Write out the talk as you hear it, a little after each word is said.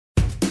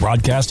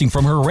Broadcasting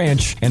from her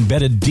ranch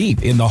embedded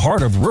deep in the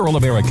heart of rural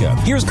America,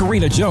 here's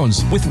Karina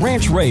Jones with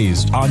Ranch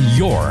Raised on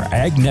your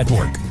Ag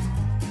Network.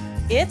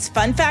 It's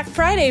Fun Fact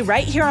Friday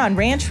right here on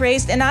Ranch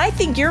Raised, and I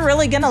think you're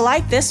really going to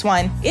like this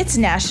one. It's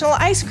National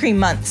Ice Cream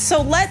Month,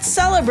 so let's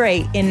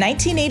celebrate. In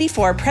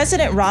 1984,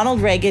 President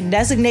Ronald Reagan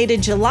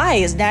designated July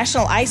as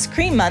National Ice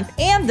Cream Month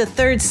and the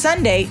third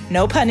Sunday,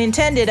 no pun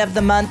intended, of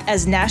the month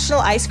as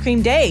National Ice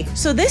Cream Day.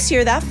 So this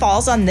year that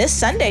falls on this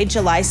Sunday,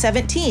 July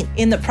 17th.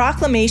 In the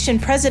proclamation,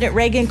 President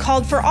Reagan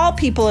called for all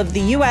people of the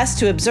U.S.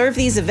 to observe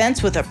these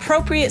events with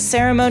appropriate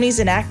ceremonies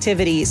and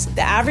activities.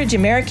 The average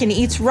American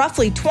eats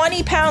roughly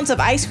 20 pounds of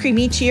ice cream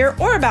each year,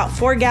 or about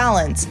 4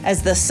 gallons.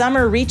 As the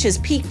summer reaches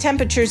peak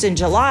temperatures in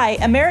July,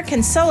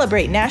 Americans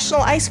celebrate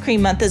National Ice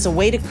Cream Month as a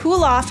way to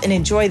cool off and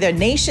enjoy their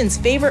nation's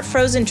favorite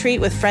frozen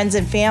treat with friends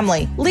and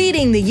family,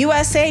 leading the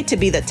USA to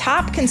be the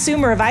top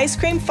consumer of ice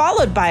cream,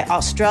 followed by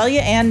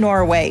Australia and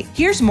Norway.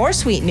 Here's more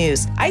sweet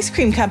news. Ice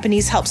cream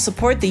companies help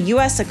support the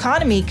U.S.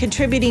 economy,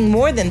 contributing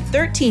more than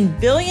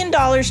 $13 billion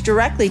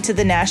directly to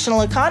the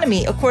national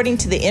economy, according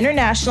to the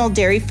International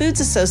Dairy Foods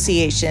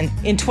Association.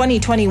 In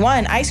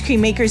 2021, ice cream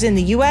makers in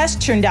the U.S.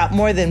 churned out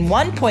more than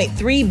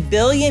 1.3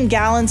 billion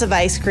gallons of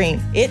ice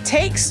cream. It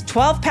takes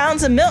 12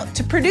 pounds of milk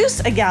to produce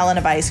a gallon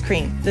of ice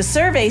cream. The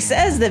survey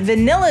says that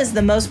vanilla is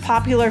the most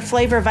popular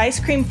flavor of ice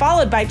cream,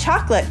 followed by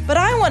chocolate. But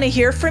I want to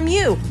hear from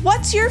you.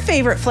 What's your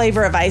favorite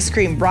flavor of ice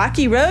cream?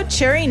 Rocky Road,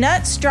 cherry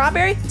nut,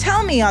 strawberry?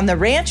 Tell me on the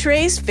Ranch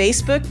Raised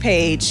Facebook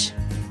page.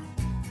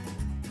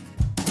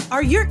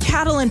 Are your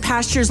cattle and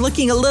pastures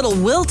looking a little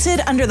wilted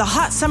under the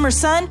hot summer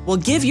sun? Well,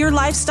 give your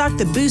livestock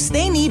the boost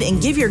they need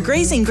and give your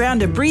grazing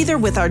ground a breather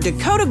with our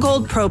Dakota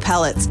Gold Pro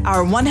pellets.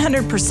 Our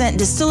 100%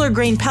 distiller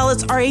grain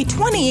pellets are a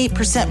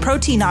 28%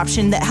 protein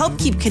option that help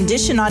keep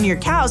condition on your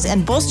cows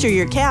and bolster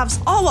your calves,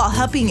 all while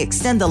helping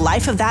extend the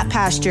life of that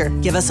pasture.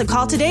 Give us a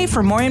call today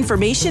for more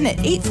information at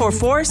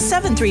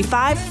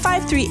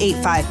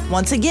 844-735-5385.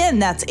 Once again,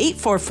 that's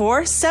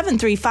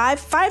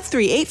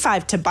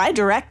 844-735-5385 to buy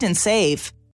direct and save.